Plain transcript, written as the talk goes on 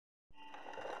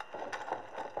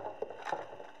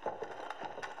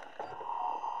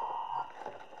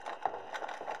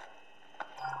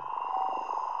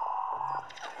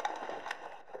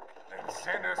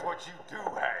what you do,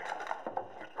 Hank?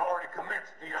 You've already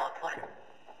commenced the plan.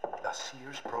 The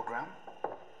Sears program?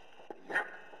 Yep.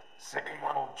 Same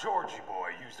one old Georgie boy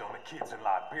used on the kids in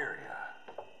Liberia.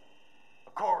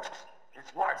 Of course,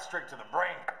 it's wired straight to the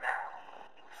brain now.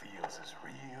 Feels as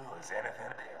real as anything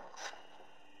else.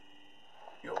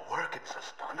 Your work is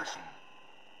astonishing.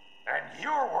 And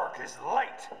your work is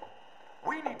late.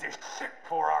 We need to ship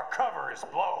before our cover is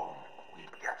blown.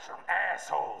 We've got some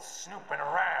assholes snooping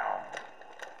around.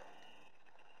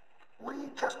 We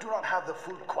just do not have the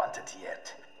full quantity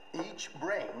yet. Each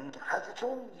brain has its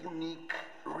own unique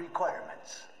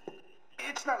requirements.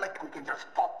 It's not like we can just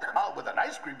pop them out with an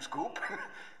ice cream scoop.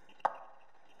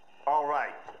 All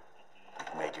right.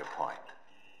 You've made your point.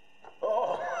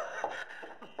 Oh,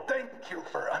 thank you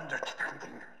for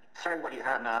understanding. Say what you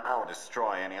have now. I'll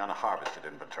destroy any unharvested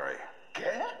inventory.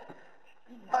 Okay?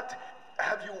 But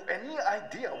have you any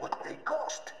idea what they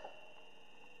cost?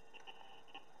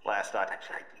 Last I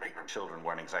checked, children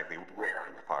weren't exactly rare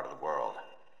in the part of the world.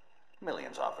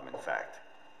 Millions of them, in fact.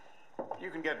 You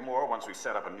can get more once we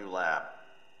set up a new lab.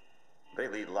 They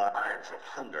lead lives of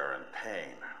hunger and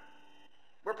pain.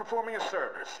 We're performing a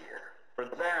service here for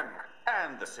them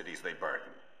and the cities they burden.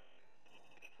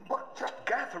 But just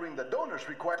gathering the donors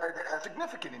required a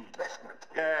significant investment.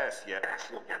 Yes,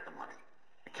 you'll get the money.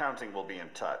 Accounting will be in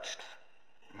touch.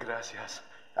 Gracias.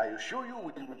 I assure you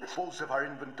we will dispose of our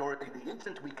inventory the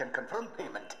instant we can confirm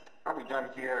payment. Are we done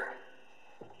here?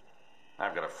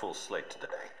 I've got a full slate today.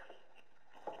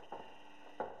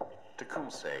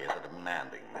 Tecumseh is a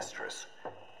demanding mistress,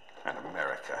 and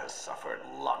America has suffered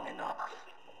long enough.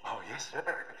 Oh, yes,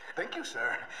 sir. Thank you,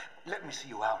 sir. Let me see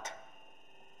you out.